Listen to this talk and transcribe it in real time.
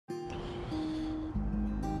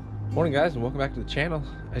Morning guys, and welcome back to the channel.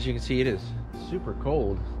 As you can see, it is super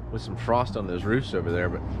cold with some frost on those roofs over there,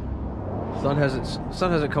 but sun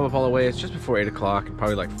hasn't come up all the way. It's just before 8 o'clock and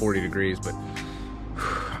probably like 40 degrees, but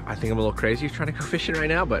I think I'm a little crazy trying to go fishing right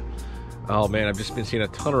now. But oh man, I've just been seeing a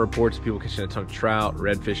ton of reports of people catching a ton of trout,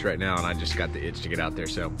 redfish right now, and I just got the itch to get out there.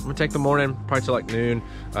 So I'm gonna take the morning, probably till like noon.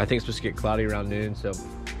 I think it's supposed to get cloudy around noon, so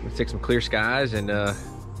let's take some clear skies and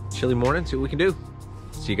chilly morning, see what we can do.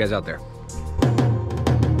 See you guys out there.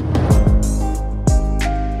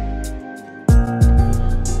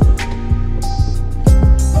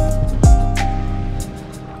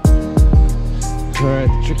 All right,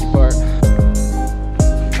 the tricky part.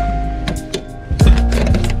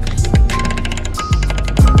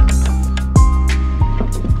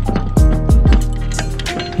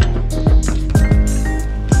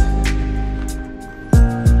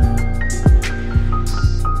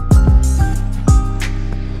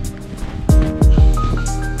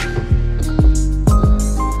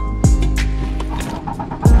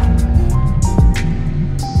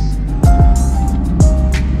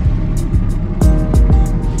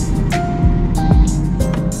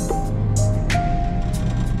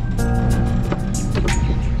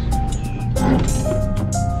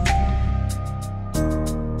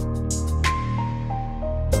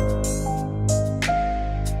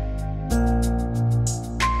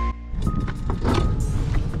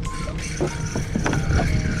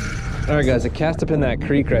 All right guys, I cast up in that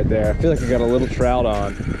creek right there. I feel like I got a little trout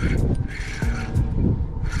on.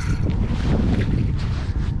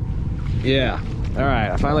 Yeah, all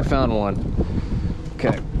right, I finally found one.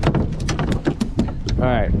 Okay. All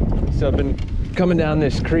right, so I've been coming down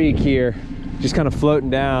this creek here, just kind of floating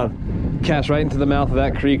down, cast right into the mouth of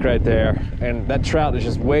that creek right there. And that trout is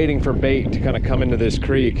just waiting for bait to kind of come into this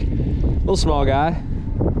creek. Little small guy,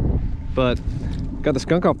 but got the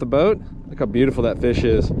skunk off the boat. Look how beautiful that fish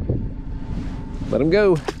is. Let him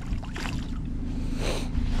go.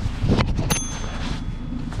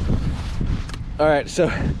 All right,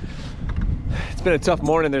 so it's been a tough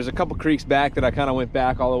morning. There's a couple creeks back that I kind of went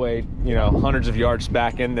back all the way, you know, hundreds of yards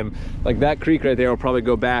back in them. Like that creek right there will probably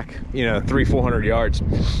go back, you know, 300-400 yards,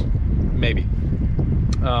 maybe.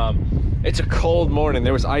 It's a cold morning.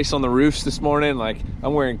 There was ice on the roofs this morning. Like,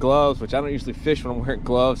 I'm wearing gloves, which I don't usually fish when I'm wearing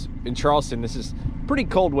gloves. In Charleston, this is pretty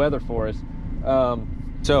cold weather for us.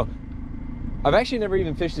 So I've actually never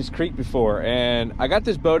even fished this creek before, and I got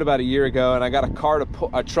this boat about a year ago, and I got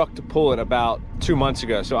a truck to pull it about 2 months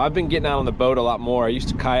ago. So I've been getting out on the boat a lot more. I used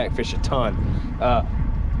to kayak fish a ton,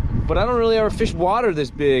 but I don't really ever fish water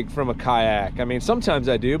this big from a kayak. I mean, sometimes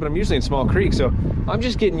I do, but I'm usually in small creeks, so I'm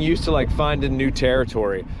just getting used to like finding new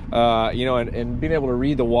territory, you know, and being able to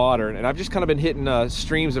read the water. And I've just kind of been hitting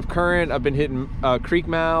streams of current. I've been hitting creek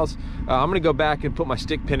mouths. I'm gonna go back and put my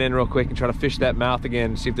stick pin in real quick and try to fish that mouth again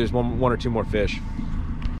and see if there's one or two more fish.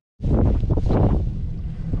 All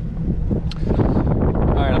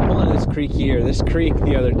right, I'm pulling this creek here. This creek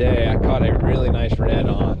the other day, I caught a really nice red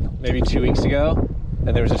on, maybe 2 weeks ago,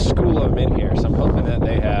 and there was a school of them in here. So I'm hoping that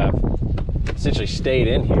they have essentially stayed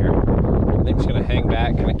in here. I think I'm just gonna hang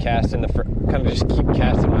back, kind of cast in the, kind of just keep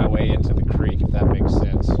casting my way into the creek, if that makes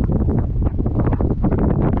sense.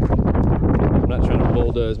 I'm not trying to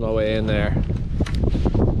bulldoze my way in there.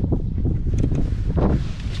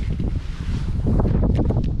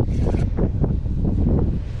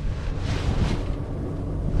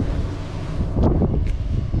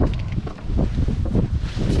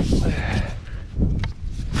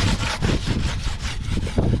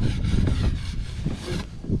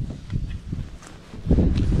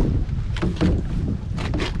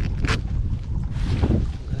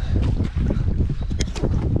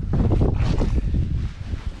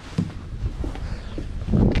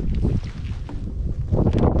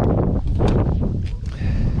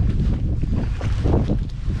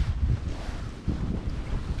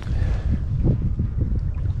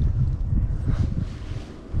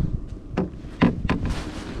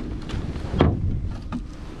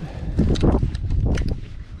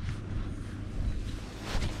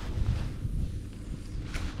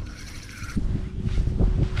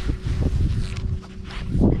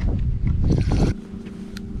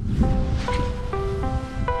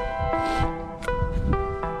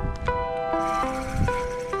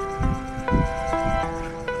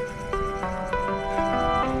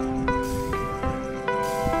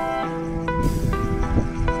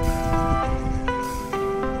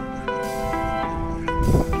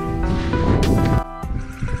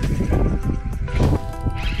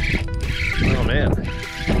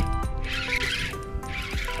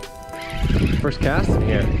 First cast in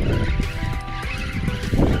here.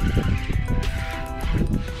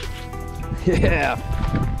 Yeah.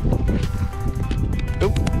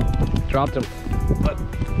 Dropped him, but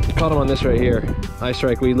caught him on this right here. Ice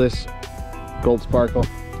strike weedless, gold sparkle.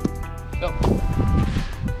 Oh.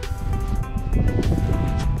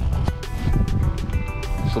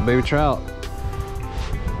 This little baby trout.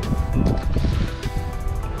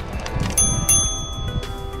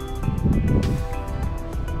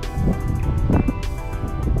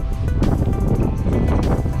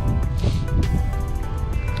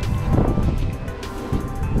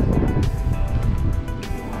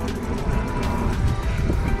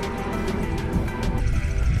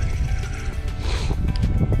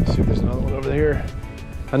 See if there's another one over there.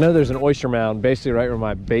 I know there's an oyster mound basically right where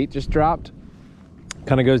my bait just dropped.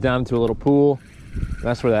 Kind of goes down into a little pool.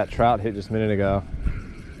 That's where that trout hit just a minute ago.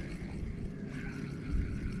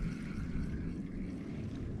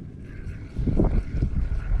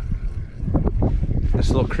 This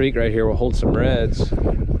little creek right here will hold some reds.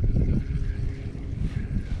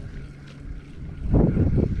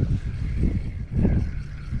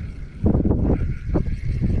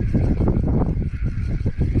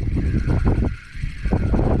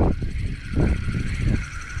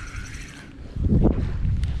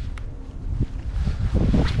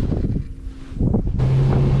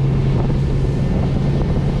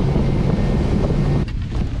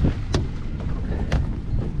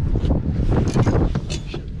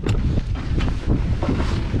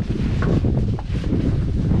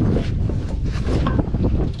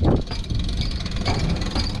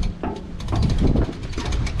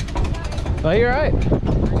 Oh, you're right.